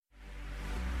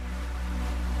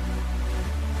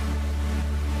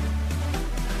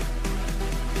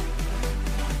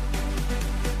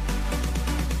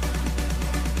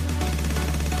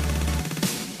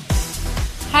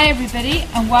Hi everybody,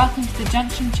 and welcome to the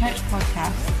Junction Church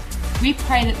podcast. We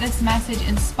pray that this message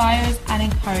inspires and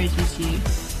encourages you.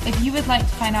 If you would like to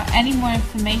find out any more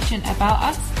information about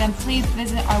us, then please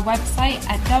visit our website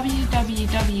at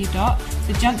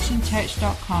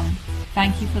www.thejunctionchurch.com.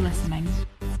 Thank you for listening.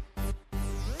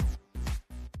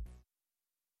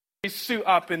 Suit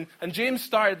up, and James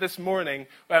started this morning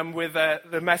with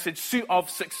the message suit of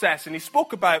success, and he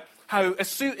spoke about how a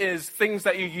suit is things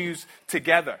that you use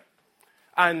together,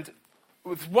 and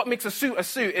what makes a suit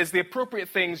is the appropriate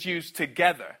things used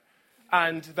together,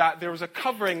 and that there was a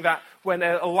covering that when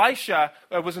Elisha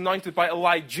was anointed by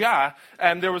Elijah,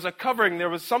 there was a covering, there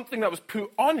was something that was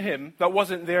put on him that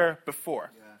wasn't there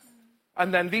before.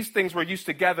 And then these things were used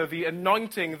together. The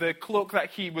anointing, the cloak that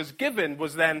he was given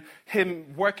was then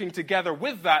him working together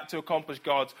with that to accomplish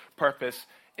God's purpose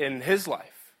in his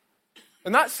life.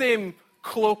 And that same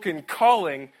cloak and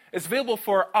calling is available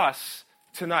for us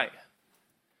tonight.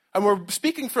 And we're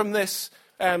speaking from this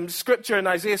scripture in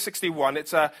Isaiah 61.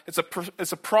 It's a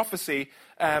prophecy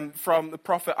from the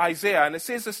prophet Isaiah. And it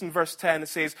says this in verse 10. It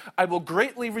says, "I will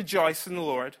greatly rejoice in the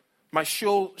Lord. My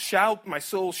soul shall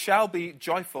be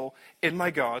joyful in my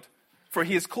God, for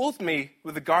he has clothed me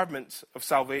with the garments of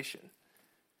salvation.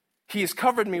 He has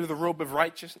covered me with a robe of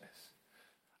righteousness,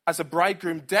 as a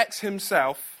bridegroom decks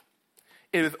himself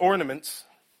with ornaments,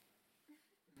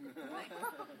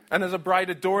 and as a bride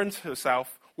adorns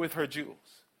herself with her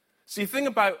jewels." See, the thing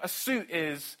about a suit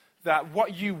is that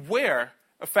what you wear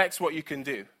affects what you can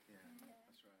do.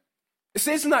 It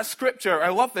says in that scripture, I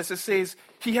love this, it says,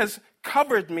 he has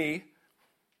covered me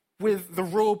with the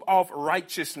robe of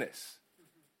righteousness.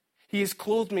 He has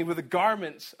clothed me with the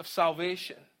garments of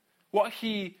salvation. What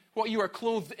you are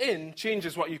clothed in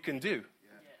changes what you can do.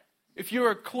 If you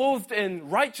are clothed in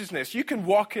righteousness, you can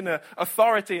walk in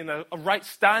authority and a right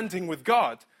standing with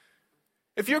God.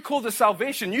 If you're clothed in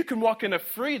salvation, you can walk in a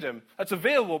freedom that's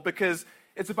available because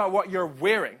it's about what you're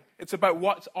wearing. It's about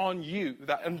what's on you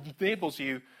that enables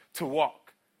you to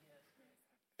walk.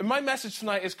 And my message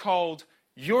tonight is called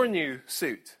Your New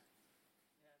Suit.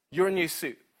 Your new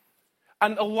suit.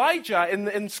 And Elijah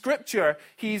in Scripture,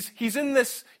 he's in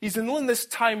this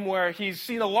time where he's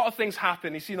seen a lot of things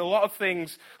happen. He's seen a lot of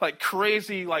things like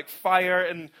crazy, like fire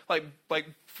and like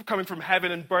coming from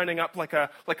heaven and burning up like a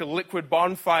liquid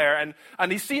bonfire.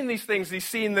 And he's seen these things. He's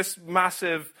seen this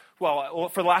massive, well,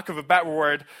 for lack of a better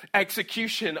word,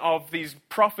 execution of these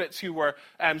prophets who were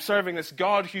serving this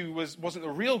God who wasn't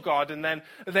the real God. And then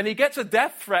he gets a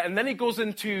death threat, and then he goes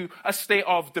into a state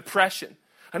of depression.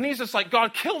 And he's just like,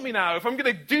 God, kill me now. If I'm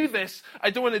going to do this, I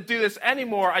don't want to do this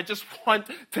anymore. I just want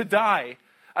to die.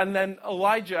 And then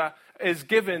Elijah is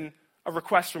given a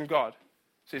request from God.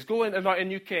 So he's go and anoint a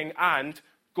new king and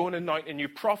go and anoint a new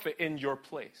prophet in your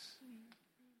place.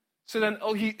 So then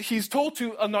he's told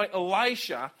to anoint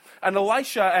Elisha. And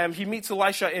Elisha, he meets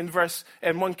Elisha in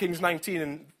 1 Kings 19,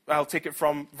 and I'll take it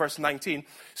from verse 19.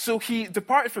 So he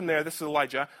departed from there, this is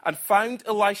Elijah, and found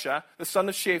Elisha, the son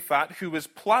of Shaphat, who was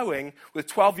plowing with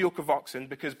 12 yoke of oxen,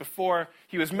 because before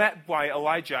he was met by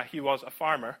Elijah, he was a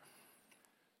farmer.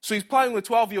 So he's plowing with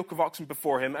 12 yoke of oxen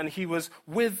before him, and he was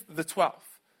with the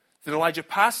 12th. Then Elijah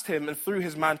passed him and threw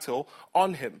his mantle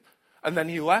on him. And then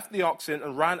he left the oxen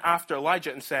and ran after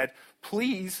Elijah and said,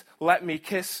 "Please let me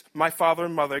kiss my father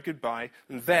and mother goodbye,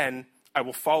 and then I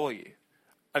will follow you."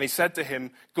 And he said to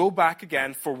him, "Go back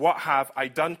again, for what have I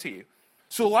done to you?"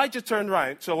 So Elisha turned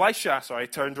round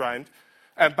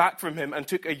back from him and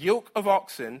took a yoke of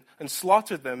oxen and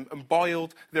slaughtered them and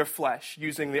boiled their flesh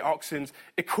using the oxen's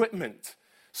equipment.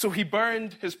 So he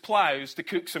burned his plows to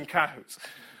cook some cows.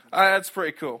 That's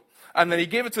pretty cool. And then he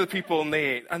gave it to the people and they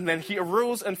ate. And then he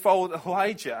arose and followed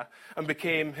Elijah and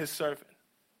became his servant.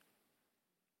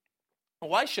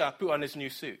 Elisha put on his new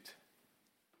suit.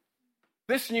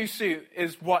 This new suit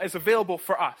is what is available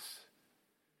for us.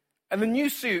 And the new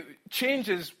suit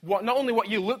changes not only what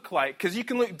you look like, because you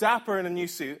can look dapper in a new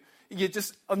suit.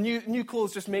 New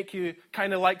clothes just make you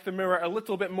kind of like the mirror a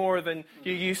little bit more than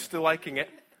you're used to liking it.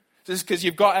 Just because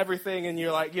you've got everything and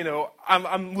you're like,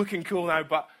 I'm looking cool now,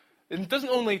 but it doesn't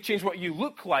only change what you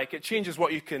look like, it changes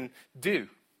what you can do.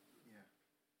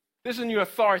 There's a new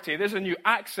authority, there's a new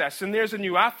access, and there's a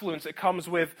new affluence that comes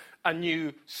with a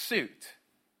new suit.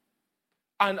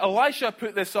 And Elisha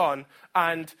put this on,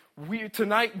 and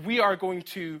tonight we are going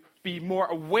to be more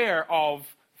aware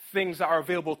of things that are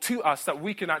available to us that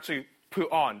we can actually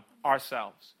put on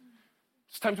ourselves.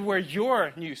 It's time to wear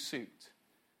your new suit.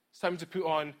 It's time to put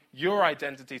on your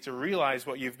identity to realize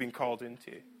what you've been called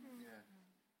into.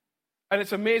 And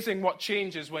it's amazing what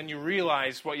changes when you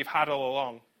realize what you've had all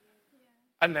along.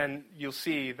 And then you'll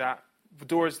see that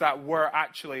doors that were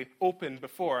actually open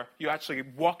before, you actually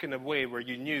walk in a way where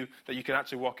you knew that you can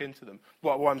actually walk into them.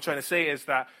 What I'm trying to say is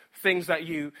that things that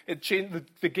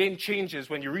the game changes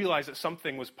when you realize that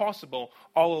something was possible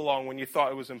all along when you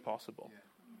thought it was impossible.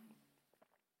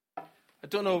 Yeah. I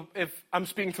don't know if I'm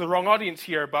speaking to the wrong audience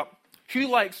here, but who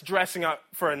likes dressing up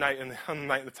for a night on the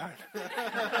night of the town?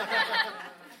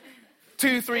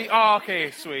 2, 3, oh,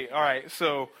 okay, sweet, all right.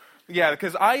 So, yeah,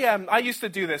 because I used to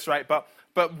do this, right? But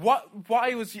I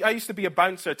used to be a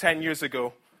bouncer 10 years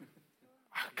ago.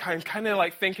 I'm kind of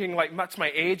like thinking like that's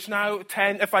my age now.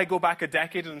 10. If I go back a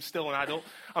decade and I'm still an adult,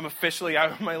 I'm officially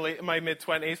out of my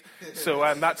mid-20s. So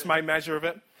that's my measure of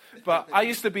it. But I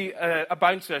used to be a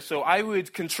bouncer, so I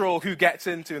would control who gets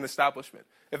into an establishment.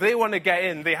 If they want to get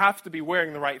in, they have to be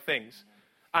wearing the right things.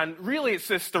 And really, it's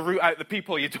just to root out the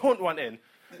people you don't want in.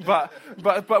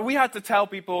 But we had to tell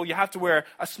people you have to wear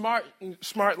a smart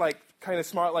like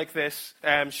this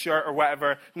shirt or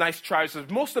whatever, nice trousers.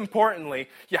 Most importantly,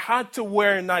 you had to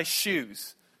wear nice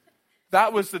shoes.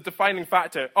 That was the defining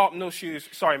factor. Oh, no shoes.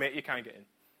 Sorry, mate, you can't get in.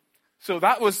 So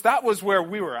that was where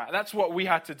we were at. That's what we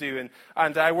had to do.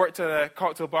 And I worked at a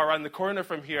cocktail bar around the corner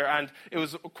from here, and it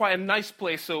was quite a nice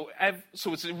place. So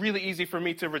it's really easy for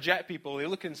me to reject people. They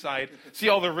look inside, see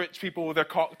all the rich people with their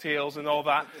cocktails and all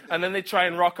that, and then they try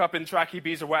and rock up in tracky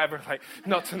bees or whatever. Like,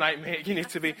 not tonight, mate. You need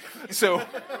to be. So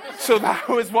that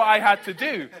was what I had to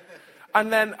do. And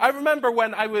then I remember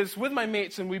when I was with my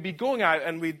mates and we'd be going out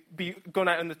in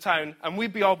the town and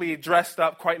we'd all be dressed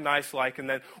up quite nice like, and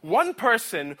then one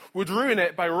person would ruin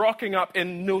it by rocking up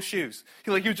in no shoes.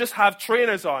 You just have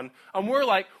trainers on, and we're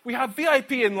like, we have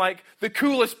VIP in like the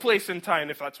coolest place in town,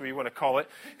 if that's what you want to call it.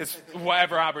 It's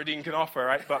whatever Aberdeen can offer,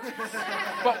 right? But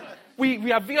we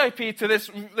have VIP to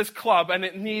this club, and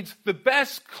it needs the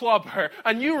best clubber,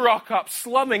 and you rock up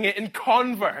slumming it in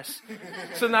Converse.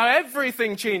 So now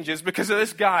everything changes because of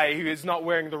this guy who is not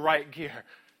wearing the right gear.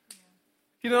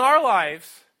 In our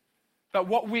lives, that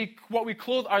what we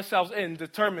clothe ourselves in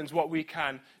determines what we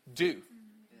can do.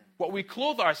 What we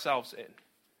clothe ourselves in.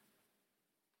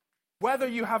 Whether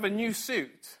you have a new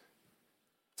suit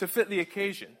to fit the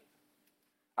occasion.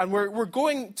 And we're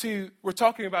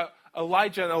talking about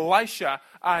Elijah and Elisha,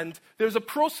 and there's a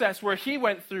process where he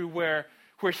went through where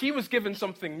he was given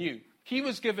something new. He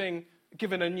was given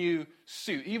a new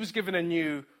suit. He was given a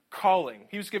new calling.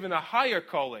 He was given a higher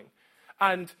calling.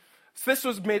 And this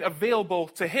was made available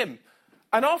to him.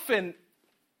 And often,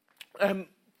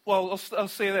 I'll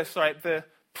say this, right?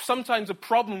 Sometimes a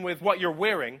problem with what you're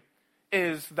wearing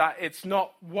is that it's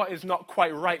not what is not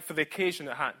quite right for the occasion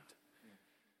at hand.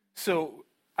 So,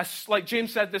 like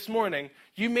James said this morning,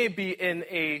 you may be in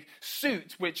a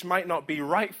suit which might not be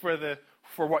right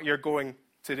for what you're going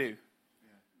to do. Yeah.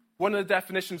 One of the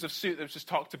definitions of suit that was just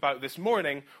talked about this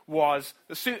morning was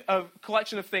a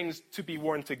collection of things to be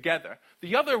worn together.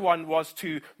 The other one was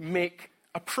to make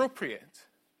appropriate.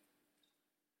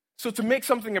 So to make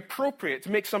something appropriate,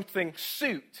 to make something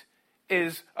suit,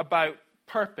 is about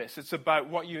purpose. It's about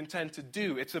what you intend to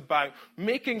do. It's about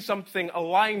making something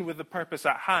align with the purpose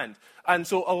at hand. And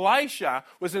so Elisha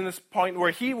was in this point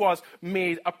where he was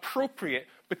made appropriate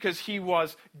because he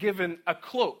was given a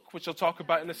cloak, which I'll talk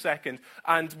about in a second.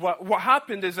 And what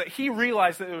happened is that he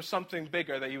realized that there was something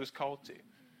bigger that he was called to.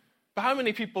 But how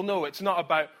many people know it's not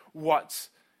about what's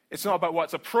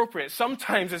appropriate?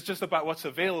 Sometimes it's just about what's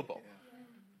available.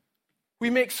 We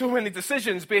make so many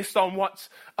decisions based on what's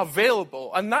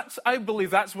available. And I believe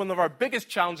that's one of our biggest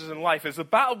challenges in life, is the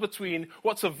battle between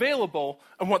what's available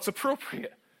and what's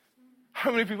appropriate. How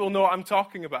many people know what I'm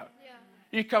talking about? Yeah.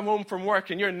 You come home from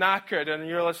work and you're knackered and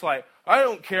you're just like, I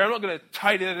don't care, I'm not going to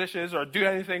tidy the dishes or do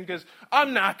anything because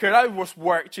I'm knackered, I just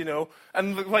worked,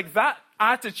 And like that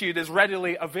attitude is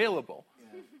readily available.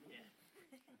 Yeah.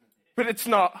 But it's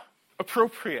not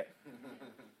appropriate.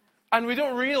 And we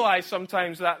don't realize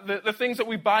sometimes that the things that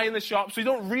we buy in the shops, we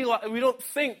don't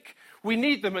think we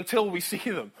need them until we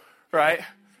see them, right?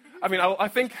 I mean,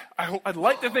 I'd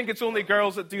like to think it's only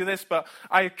girls that do this, but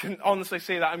I can honestly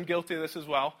say that I'm guilty of this as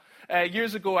well.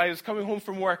 Years ago, I was coming home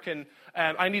from work and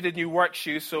I needed new work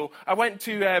shoes, so I went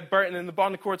to Burton in the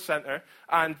Bond Accord Centre,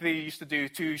 and they used to do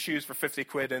 2 shoes for 50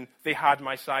 quid, and they had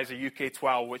my size, a UK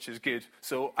 12, which is good.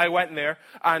 So I went there,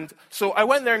 and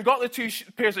got the 2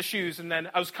 pairs of shoes, and then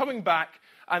I was coming back,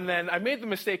 and then I made the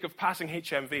mistake of passing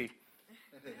HMV.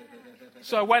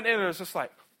 So I went in and I was just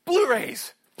like,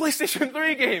 Blu-rays, PlayStation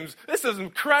 3 games, this is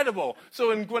incredible.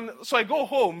 So I go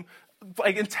home,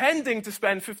 like intending to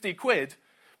spend 50 quid,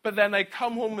 but then I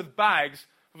come home with bags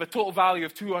with a total value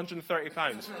of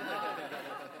 £230.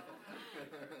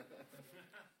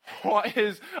 What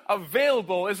is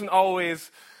available isn't always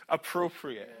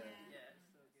appropriate.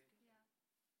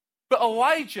 But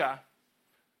Elijah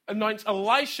anoints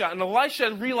Elisha, and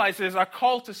Elisha realizes there's a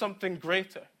call to something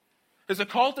greater. There's a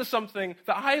call to something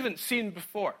that I haven't seen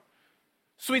before.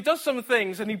 So he does some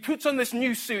things, and he puts on this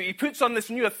new suit, he puts on this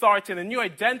new authority and a new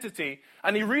identity,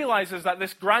 and he realizes that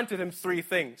this granted him three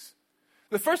things.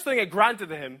 The first thing it granted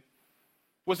him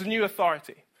was a new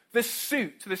authority. This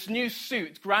new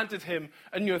suit, granted him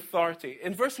a new authority.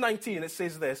 In verse 19, it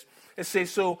says this. It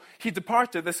says, so he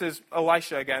departed. This is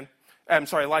Elijah.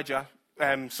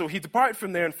 So he departed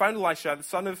from there and found Elisha, the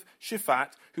son of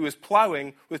Shaphat, who was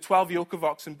plowing with 12 yoke of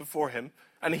oxen before him,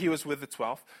 and he was with the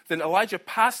 12th. Then Elijah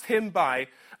passed him by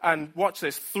and, watch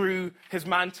this, threw his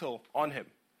mantle on him.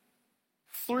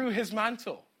 Threw his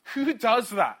mantle. Who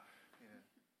does that?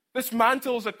 This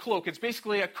mantle is a cloak. It's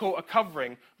basically a coat, a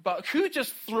covering. But who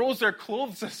just throws their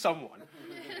clothes at someone?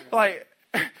 Like,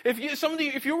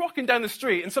 if you're walking down the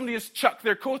street and somebody just chucked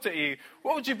their coat at you,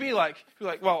 what would you be like? You're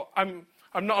like, well, I'm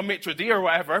not a maitre d' or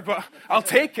whatever, but I'll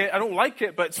take it. I don't like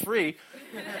it, but it's free.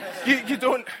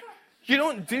 You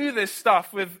don't do this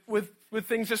stuff with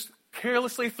things just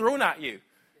carelessly thrown at you.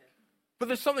 But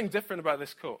there's something different about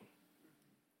this coat.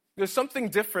 There's something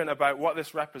different about what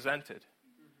this represented.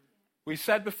 We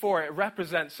said before, it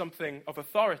represents something of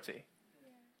authority.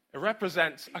 It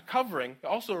represents a covering. It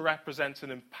also represents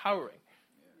an empowering.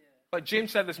 Like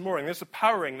James said this morning, there's a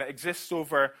powering that exists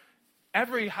over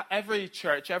every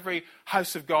church, every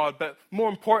house of God. But more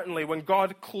importantly, when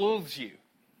God clothes you,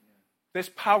 this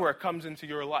power comes into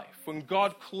your life. When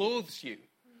God clothes you,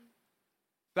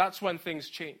 that's when things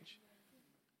change.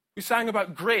 We sang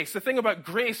about grace. The thing about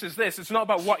grace is this. It's not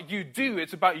about what you do.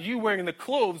 It's about you wearing the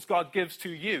clothes God gives to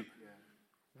you.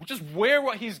 Just wear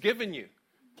what he's given you.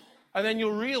 And then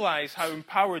you'll realize how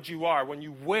empowered you are when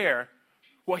you wear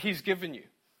what he's given you.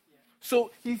 So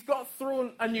he's got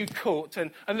thrown a new coat,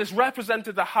 and this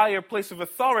represented the higher place of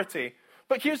authority.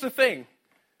 But here's the thing.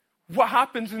 What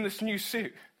happens in this new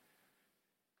suit?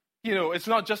 You know, it's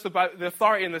not just about the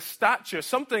authority and the stature.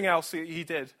 Something else he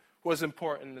did was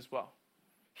important as well.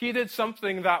 He did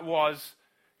something that was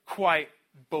quite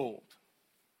bold.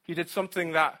 He did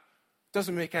something that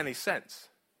doesn't make any sense.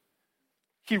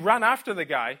 He ran after the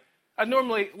guy. And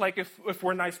normally, like if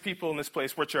we're nice people in this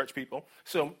place, we're church people.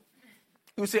 So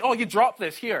he would say, oh, you dropped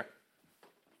this here.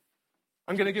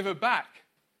 I'm going to give it back.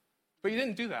 But he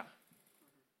didn't do that.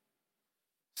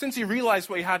 Since he realized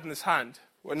what he had in his hand,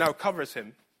 what now covers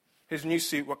him, his new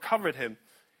suit, what covered him,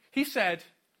 he said,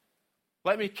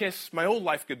 let me kiss my old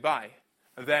life goodbye,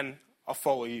 and then I'll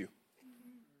follow you.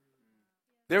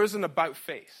 There was an about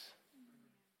face.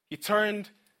 He turned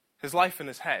his life in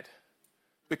his head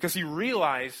because he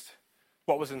realized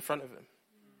what was in front of him.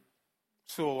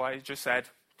 So I just said,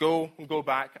 go and go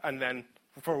back, and then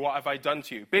for what have I done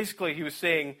to you? Basically, he was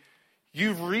saying,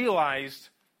 you've realized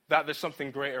that there's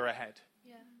something greater ahead.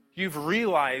 Yeah. You've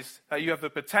realized that you have the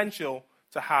potential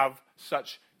to have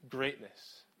such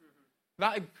greatness.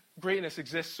 That greatness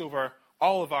exists over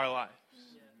all of our lives.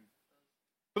 Yeah.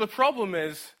 But the problem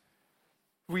is,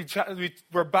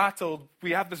 we're battled.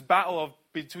 We have this battle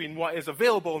between what is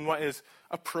available and what is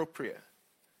appropriate.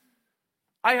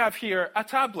 I have here a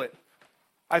tablet.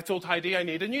 I've told Heidi I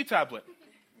need a new tablet.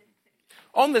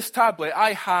 On this tablet,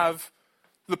 I have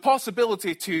the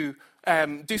possibility to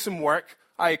do some work.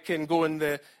 I can go in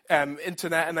the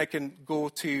internet and I can go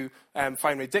to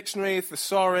find my dictionary,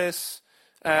 thesaurus.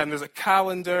 There's a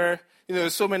calendar. You know,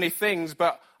 there's so many things.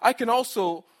 But I can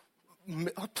also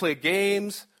play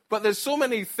games. But there's so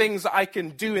many things that I can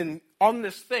do on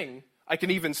this thing. I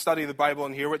can even study the Bible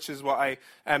in here, which is what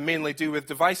I mainly do with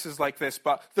devices like this.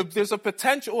 But there's a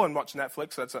potential, and watch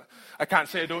Netflix. I can't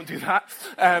say I don't do that.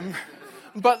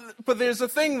 But there's a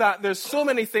thing that there's so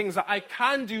many things that I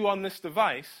can do on this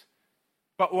device,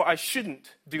 but what I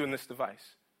shouldn't do on this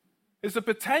device. There's a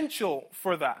potential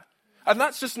for that. And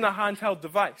that's just in a handheld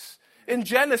device. In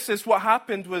Genesis, what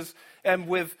happened was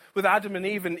with Adam and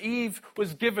Eve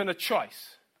was given a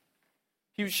choice.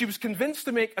 She was convinced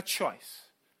to make a choice.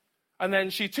 And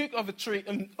then she took of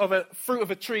a fruit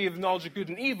of a tree of the knowledge of good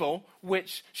and evil,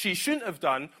 which she shouldn't have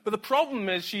done. But the problem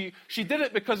is she did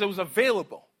it because it was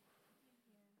available.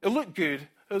 It looked good.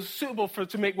 It was suitable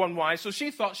to make one wise. So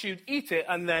she thought she would eat it,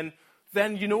 and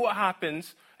then you know what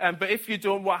happens. But if you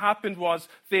don't, what happened was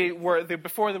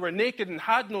before they were naked and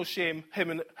had no shame,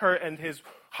 her and his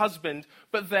husband.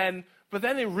 But then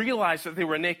they realized that they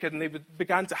were naked, and they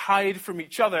began to hide from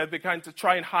each other, began to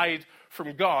try and hide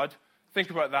from God. Think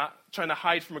about that, trying to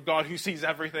hide from a God who sees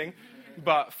everything.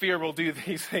 But fear will do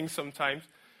these things sometimes.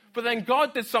 But then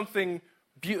God did something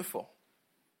beautiful.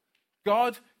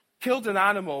 God killed an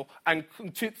animal and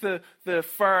took the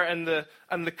fur and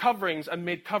the coverings and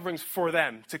made coverings for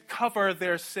them to cover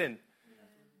their sin.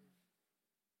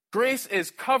 Grace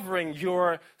is covering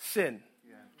your sin.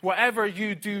 Whatever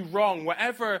you do wrong,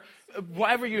 whatever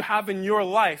you have in your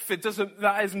life,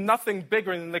 that is nothing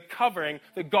bigger than the covering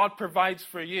that God provides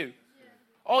for you.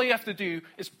 All you have to do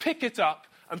is pick it up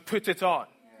and put it on.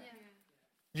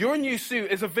 Your new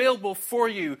suit is available for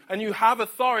you, and you have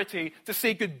authority to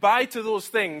say goodbye to those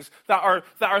things that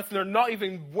they're not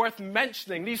even worth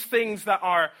mentioning. These things that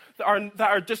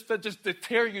just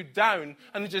tear you down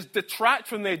and just detract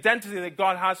from the identity that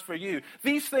God has for you.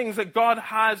 These things that God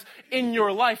has in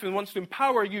your life and wants to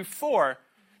empower you for,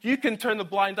 you can turn the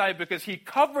blind eye because He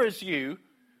covers you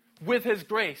with His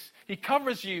grace. He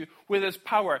covers you with His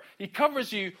power. He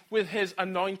covers you with His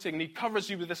anointing. He covers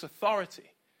you with this authority.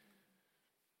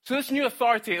 So this new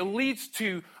authority, it leads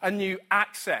to a new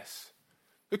access.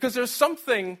 Because there's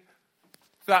something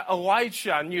that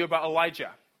Elijah knew about Elijah.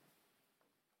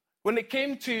 When it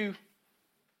came to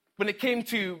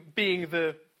being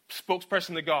the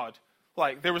spokesperson of God,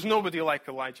 there was nobody like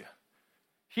Elijah.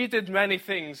 He did many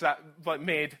things that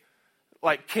made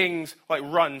kings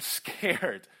run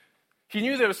scared. He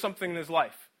knew there was something in his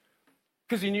life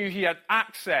because he knew he had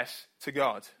access to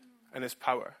God and His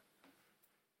power.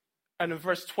 And in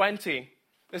verse 20,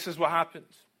 this is what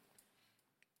happens.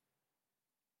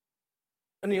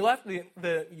 And he left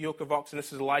the yoke of oxen,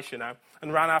 this is Elisha now,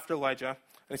 and ran after Elijah. And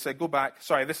he said, go back.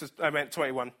 Sorry, I meant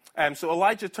 21. So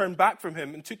Elijah turned back from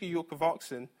him and took a yoke of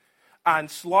oxen and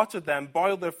slaughtered them,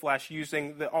 boiled their flesh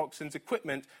using the oxen's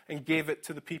equipment, and gave it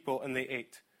to the people, and they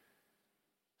ate.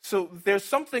 So there's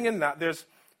something in that.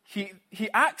 He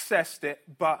accessed it,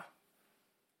 but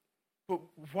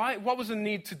why? What was the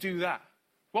need to do that?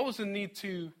 What was the need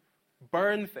to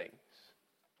burn things?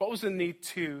 What was the need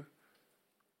to,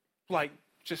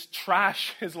 just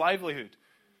trash his livelihood?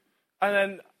 And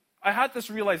then I had this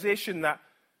realization that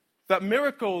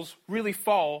miracles really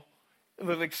fall,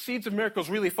 seeds of miracles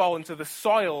really fall into the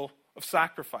soil of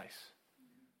sacrifice.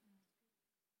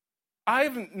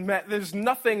 There's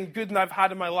nothing good that I've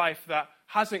had in my life that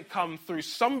hasn't come through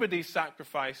somebody's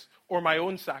sacrifice or my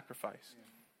own sacrifice.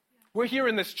 We're here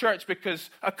in this church because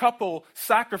a couple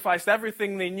sacrificed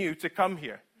everything they knew to come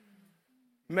here.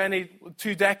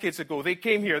 2 decades ago, they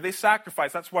came here, they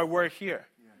sacrificed. That's why we're here.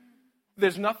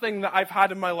 There's nothing that I've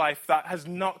had in my life that has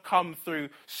not come through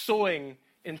sowing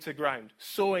into ground,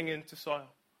 sowing into soil.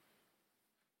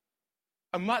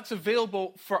 And that's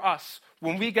available for us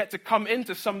when we get to come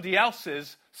into somebody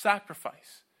else's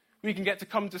sacrifice. We can get to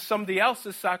come to somebody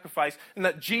else's sacrifice, and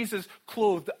that Jesus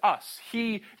clothed us.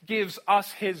 He gives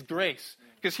us His grace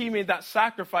because He made that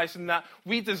sacrifice, and that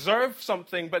we deserve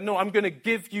something, but no, I'm going to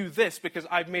give you this because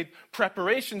I've made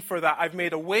preparation for that. I've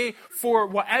made a way for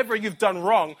whatever you've done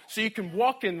wrong so you can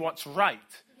walk in what's right.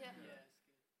 Yeah.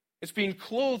 It's being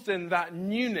clothed in that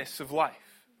newness of life.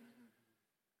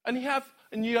 And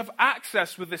you have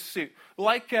access with this suit.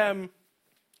 Like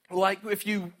if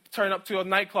you turn up to a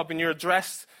nightclub and you're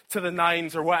dressed to the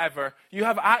nines or whatever, you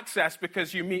have access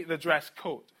because you meet the dress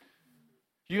code.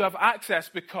 You have access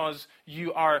because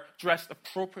you are dressed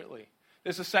appropriately.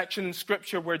 There's a section in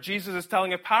Scripture where Jesus is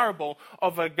telling a parable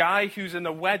of a guy who's in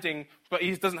a wedding, but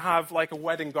he doesn't have a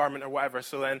wedding garment or whatever.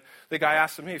 So then the guy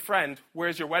asks him, hey friend,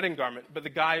 where's your wedding garment? But the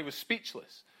guy was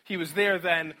speechless. He was there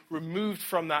then removed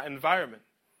from that environment.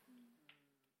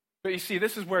 But you see,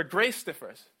 this is where grace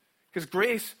differs. Because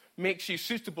grace makes you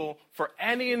suitable for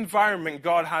any environment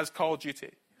God has called you to.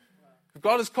 If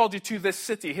God has called you to this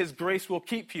city, His grace will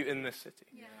keep you in this city.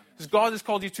 Yeah. If God has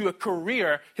called you to a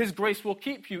career, His grace will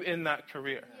keep you in that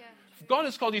career. Yeah. If God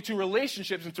has called you to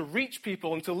relationships and to reach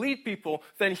people and to lead people,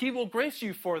 then He will grace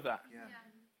you for that. Yeah.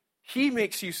 He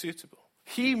makes you suitable.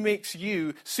 He makes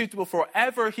you suitable for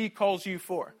whatever He calls you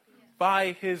for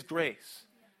by His grace.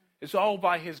 It's all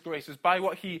by His grace. It's by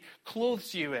what He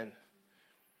clothes you in.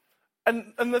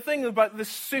 And the thing about this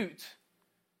suit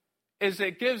is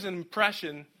it gives an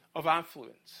impression of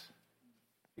affluence.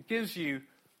 It gives you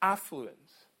affluence.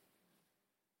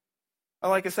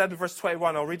 And like I said in verse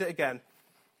 21, I'll read it again.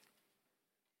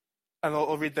 And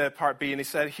I'll read the part B. And he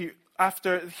said,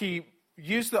 after he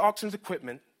used the oxen's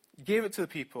equipment, gave it to the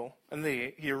people, and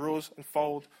he arose and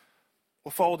followed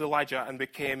Elijah and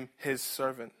became his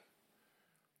servant.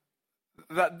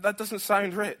 That doesn't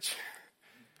sound rich.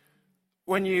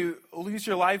 When you lose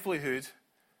your livelihood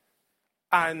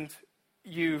and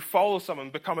you follow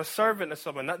someone, become a servant of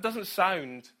someone, that doesn't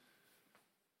sound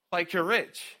like you're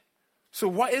rich. So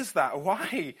what is that?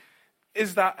 Why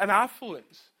is that an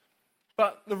affluence?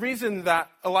 But the reason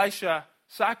that Elisha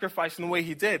sacrificed in the way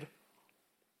he did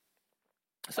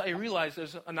is that I realize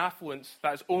there's an affluence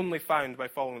that is only found by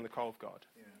following the call of God.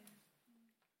 Yeah.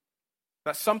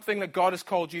 That's something that God has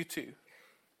called you to.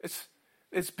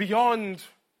 It's beyond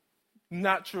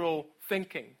natural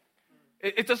thinking.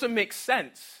 It doesn't make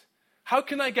sense. How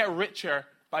can I get richer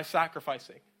by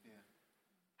sacrificing? Yeah.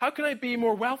 How can I be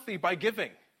more wealthy by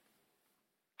giving?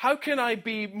 How can I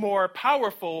be more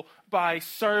powerful by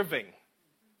serving?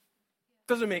 It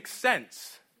doesn't make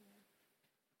sense.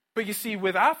 But you see,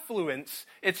 with affluence,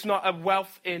 it's not a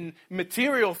wealth in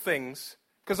material things.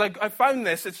 Because I found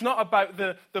this, it's not about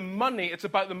the money, it's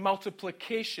about the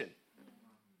multiplication.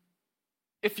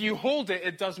 If you hold it,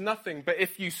 it does nothing. But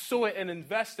if you sow it and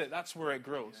invest it, that's where it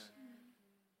grows.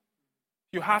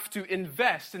 You have to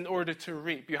invest in order to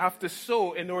reap. You have to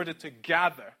sow in order to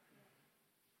gather.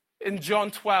 In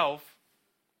John 12,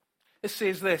 it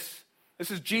says this. This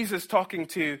is Jesus talking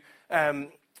to, I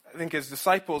think, his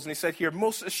disciples. And he said here,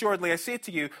 most assuredly, I say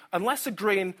to you, unless a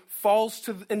grain falls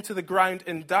into the ground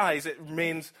and dies, it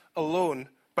remains alone.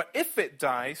 But if it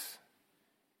dies,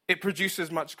 it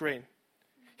produces much grain.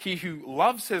 He who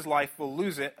loves his life will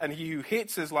lose it, and he who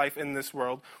hates his life in this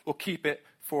world will keep it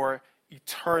for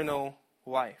eternal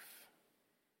life.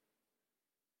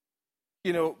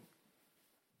 You know,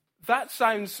 that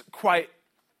sounds quite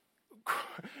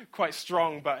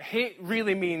strong, but hate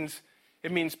really means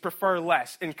prefer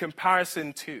less in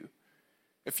comparison to.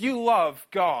 If you love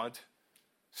God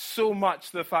so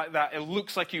much, the fact that it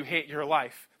looks like you hate your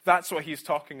life, that's what he's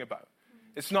talking about.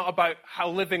 It's not about how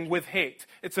living with hate.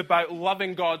 It's about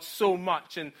loving God so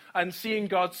much and seeing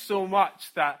God so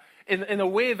much that in a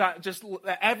way that just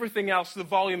that everything else, the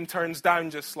volume turns down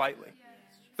just slightly.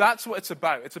 That's what it's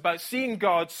about. It's about seeing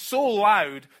God so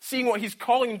loud, seeing what he's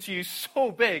calling to you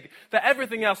so big that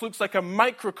everything else looks like a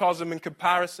microcosm in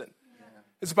comparison. Yeah.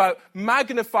 It's about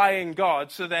magnifying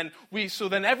God so then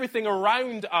everything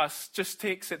around us just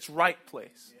takes its right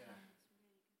place. Yeah.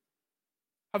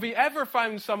 Have you ever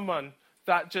found someone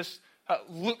that just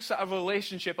looks at a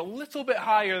relationship a little bit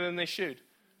higher than they should?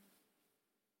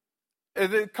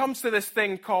 It comes to this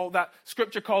thing that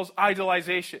Scripture calls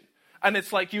idolization. And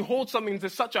it's like you hold something to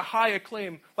such a high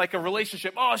acclaim, like a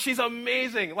relationship. Oh, she's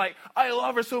amazing. Like, I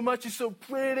love her so much. She's so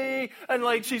pretty. And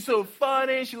like, she's so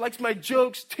funny. She likes my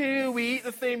jokes too. We eat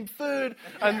the same food.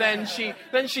 And then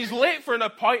she's late for an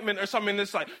appointment or something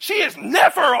that's like, she is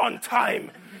never on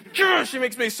time. She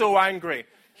makes me so angry.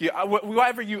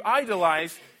 Whatever you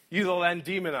idolize, you will then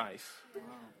demonize.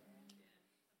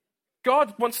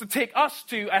 God wants to take us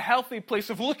to a healthy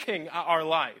place of looking at our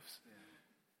lives.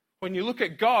 When you look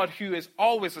at God, who is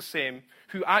always the same,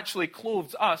 who actually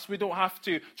clothes us, we don't have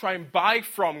to try and buy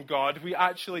from God. We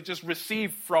actually just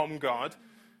receive from God.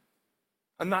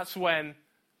 And that's when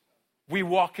we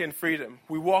walk in freedom.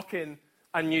 We walk in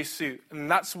a new suit. And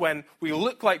that's when we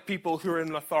look like people who are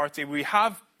in authority. We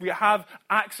have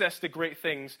access to great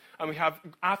things. And we have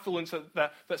affluence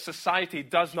that society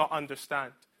does not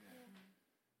understand.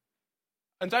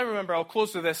 And I remember, I'll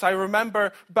close with this, I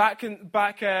remember back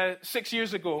 6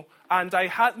 years ago, and I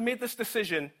had made this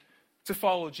decision to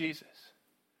follow Jesus.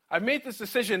 I made this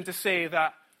decision to say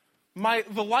that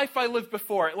the life I lived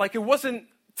before, like it wasn't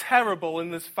terrible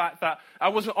in this fact that I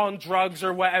wasn't on drugs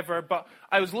or whatever, but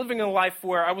I was living a life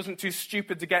where I wasn't too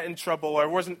stupid to get in trouble, or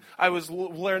I was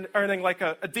earning like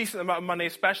a decent amount of money,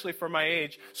 especially for my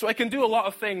age. So I can do a lot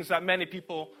of things that many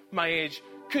people my age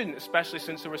couldn't, especially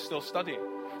since they were still studying.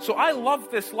 So I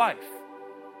loved this life.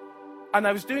 And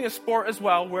I was doing a sport as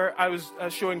well where I was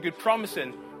showing good promise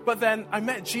in. But then I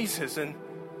met Jesus and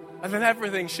then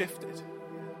everything shifted.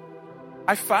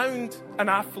 I found an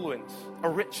affluence, a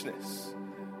richness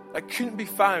that couldn't be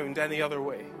found any other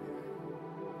way.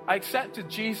 I accepted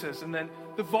Jesus and then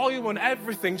the volume on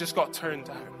everything just got turned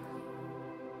down.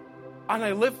 And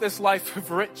I lived this life of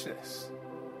richness.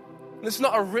 And it's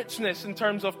not a richness in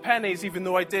terms of pennies, even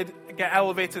though I did get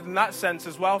elevated in that sense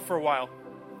as well for a while.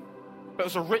 But it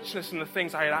was a richness in the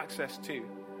things I had access to.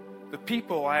 The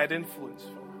people I had influence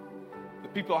for. The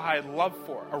people I had love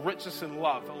for. A richness in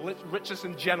love. A richness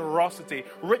in generosity.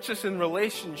 Richness in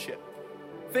relationship.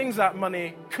 Things that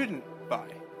money couldn't buy.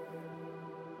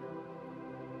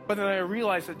 But then I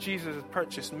realized that Jesus had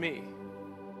purchased me.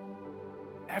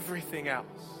 Everything else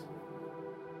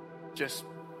just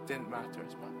didn't matter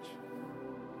as much.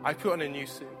 I put on a new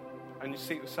suit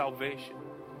of salvation,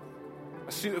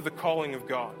 a suit of the calling of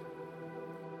God,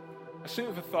 a suit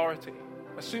of authority,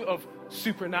 a suit of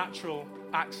supernatural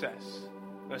access,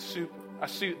 a suit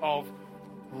of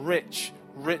rich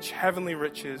heavenly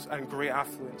riches and great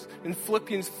affluence. In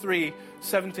Philippians 3,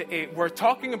 7-8, we're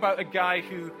talking about a guy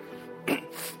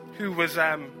who was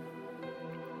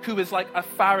who was like a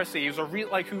Pharisee. He was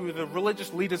who were the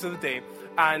religious leaders of the day,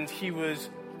 and he was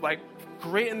like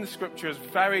great in the scriptures,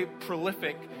 very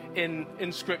prolific in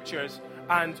scriptures.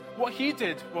 And what he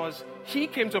did was he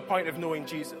came to a point of knowing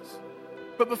Jesus.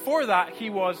 But before that, he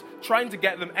was trying to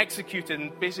get them executed,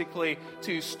 and basically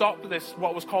to stop this,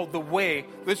 what was called the way.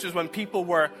 This was when people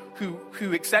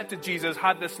who accepted Jesus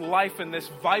had this life and this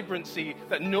vibrancy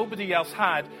that nobody else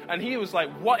had. And he was like,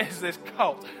 what is this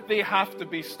cult? They have to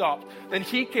be stopped. Then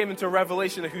he came into a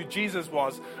revelation of who Jesus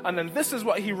was. And then this is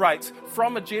what he writes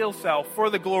from a jail cell for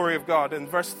the glory of God in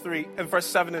verse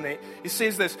 7 and 8. He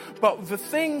says this, "But the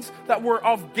things that were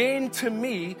of gain to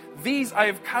me, these I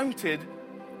have counted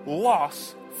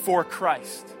loss for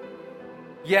Christ.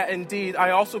 Yet indeed, I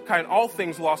also count all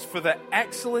things lost for the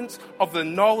excellence of the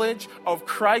knowledge of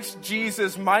Christ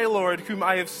Jesus my Lord, whom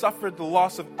I have suffered the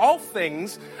loss of all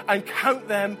things, and count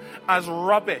them as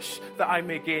rubbish, that I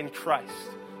may gain Christ."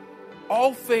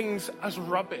 All things as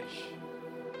rubbish.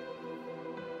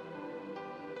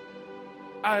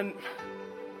 And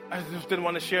I just didn't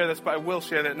want to share this, but I will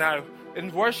share it now.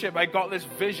 In worship, I got this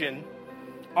vision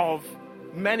of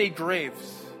many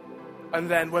graves. And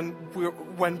then when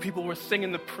people were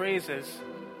singing the praises,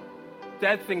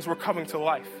 dead things were coming to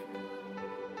life.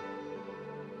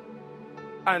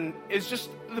 And it's just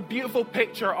the beautiful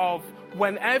picture of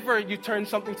whenever you turn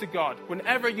something to God,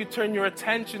 whenever you turn your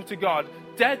attention to God,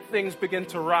 dead things begin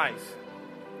to rise.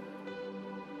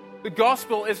 The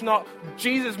gospel is not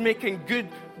Jesus making good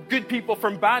people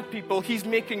from bad people. He's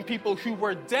making people who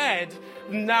were dead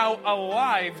now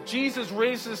alive. Jesus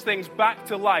raises things back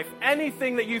to life.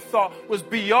 Anything that you thought was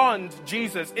beyond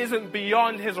Jesus isn't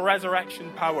beyond his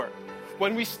resurrection power.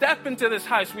 When we step into this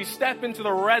house, we step into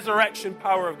the resurrection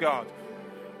power of God.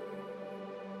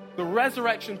 The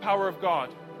resurrection power of God.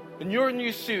 And your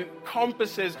new suit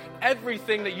compasses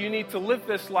everything that you need to live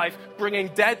this life, bringing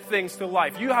dead things to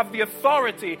life. You have the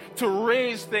authority to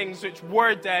raise things which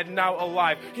were dead, now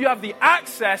alive. You have the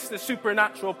access to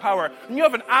supernatural power. And you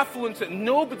have an affluence that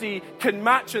nobody can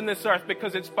match in this earth,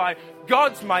 because it's by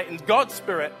God's might and God's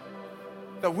Spirit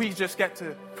that we just get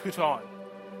to put on.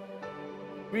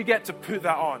 We get to put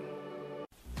that on.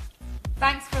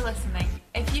 Thanks for listening.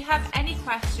 If you have any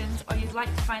questions or you'd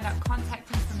like to find out contact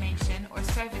information or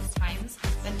service times,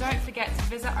 then don't forget to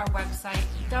visit our website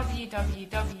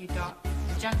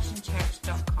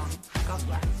www.thejunctionchurch.com. God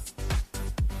bless.